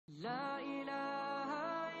لا إله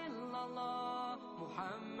إلا الله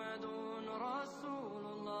محمد رسول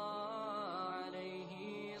الله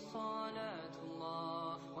عليه صلاة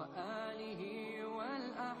الله وآله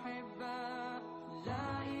والأحبة لا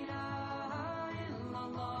إله إلا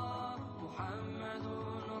الله محمد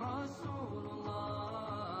رسول الله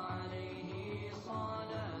عليه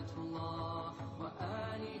صلاة الله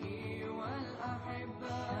وآله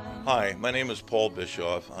والأحبة. Hi, my name is Paul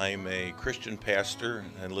Bischoff. I'm a Christian pastor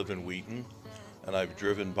and live in Wheaton, and I've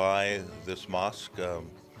driven by this mosque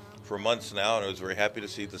for months now, and I was very happy to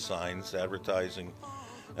see the signs advertising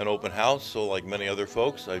an open house. So like many other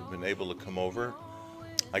folks, I've been able to come over.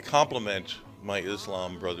 I compliment my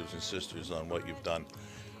Islam brothers and sisters on what you've done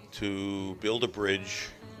to build a bridge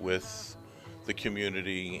with the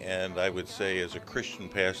community, and I would say as a Christian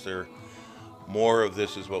pastor, more of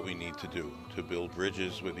this is what we need to do, to build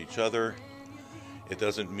bridges with each other. It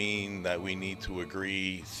doesn't mean that we need to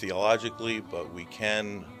agree theologically, but we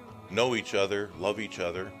can know each other, love each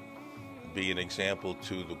other, be an example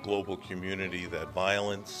to the global community that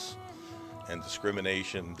violence and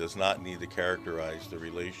discrimination does not need to characterize the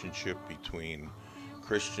relationship between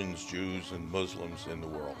Christians, Jews, and Muslims in the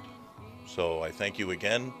world. So I thank you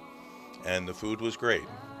again, and the food was great.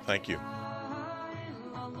 Thank you.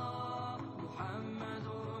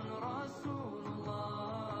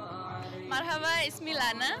 Marhaba, it's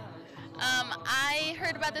Milana. I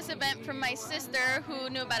heard about this event from my sister who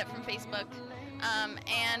knew about it from Facebook.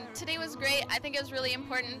 And today was great. I think it was really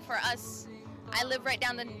important for us. I live right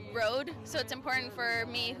down the road, so it's important for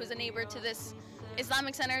me, who's a neighbor to this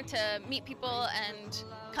Islamic Center, to meet people and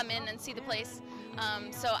come in and see the place.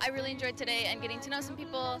 So I really enjoyed today and getting to know some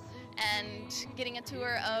people and getting a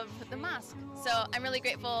tour of the mosque. So I'm really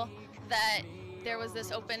grateful that there was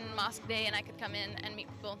this open mosque day and I could come in and meet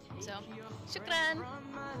people. So, shukran.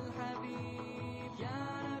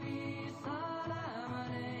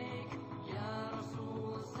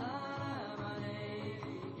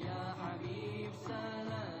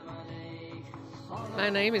 My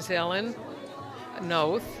name is Ellen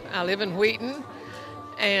Noth. I live in Wheaton,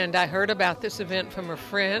 and I heard about this event from a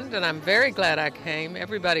friend, and I'm very glad I came.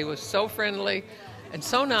 Everybody was so friendly and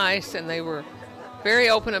so nice, and they were very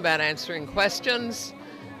open about answering questions,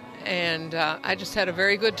 and I just had a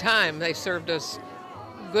very good time. They served us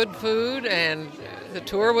good food, and the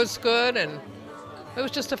tour was good, and it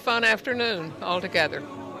was just a fun afternoon altogether.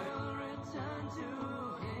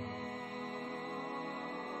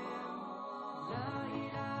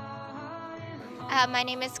 My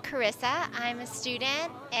name is Carissa. I'm a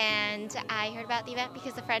student, and I heard about the event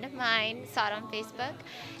because a friend of mine saw it on Facebook,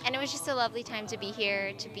 and it was just a lovely time to be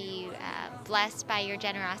here, to be blessed by your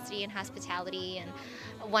generosity and hospitality,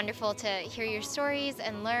 and wonderful to hear your stories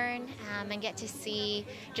and learn and get to see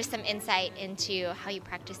just some insight into how you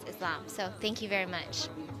practice Islam. So thank you very much.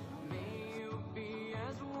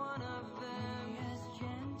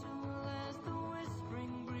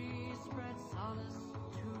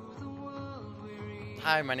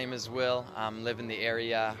 Hi, my name is Will. Live in the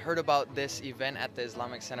area. Heard about this event at the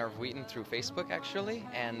Islamic Center of Wheaton through Facebook, actually,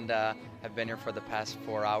 and have been here for the past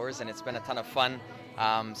 4 hours, and it's been a ton of fun.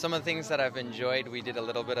 Some of the things that I've enjoyed, we did a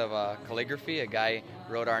little bit of a calligraphy. A guy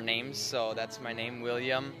wrote our names, so that's my name,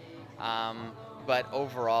 William. But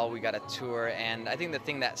overall, we got a tour, and I think the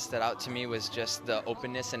thing that stood out to me was just the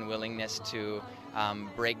openness and willingness to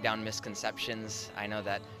break down misconceptions. I know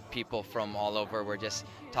that people from all over were just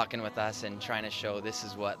talking with us and trying to show this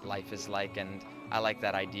is what life is like, and I like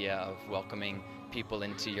that idea of welcoming people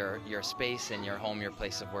into your space and your home, your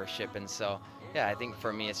place of worship. And so, yeah, I think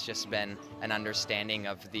for me it's just been an understanding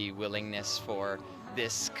of the willingness for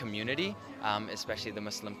this community, especially the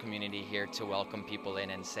Muslim community here, to welcome people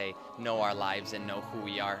in and say, know our lives and know who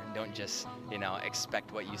we are. Don't just,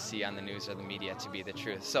 expect what you see on the news or the media to be the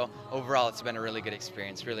truth. So overall, it's been a really good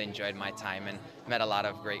experience. Really enjoyed my time and met a lot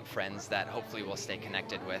of great friends that hopefully we'll stay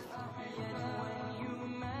connected with.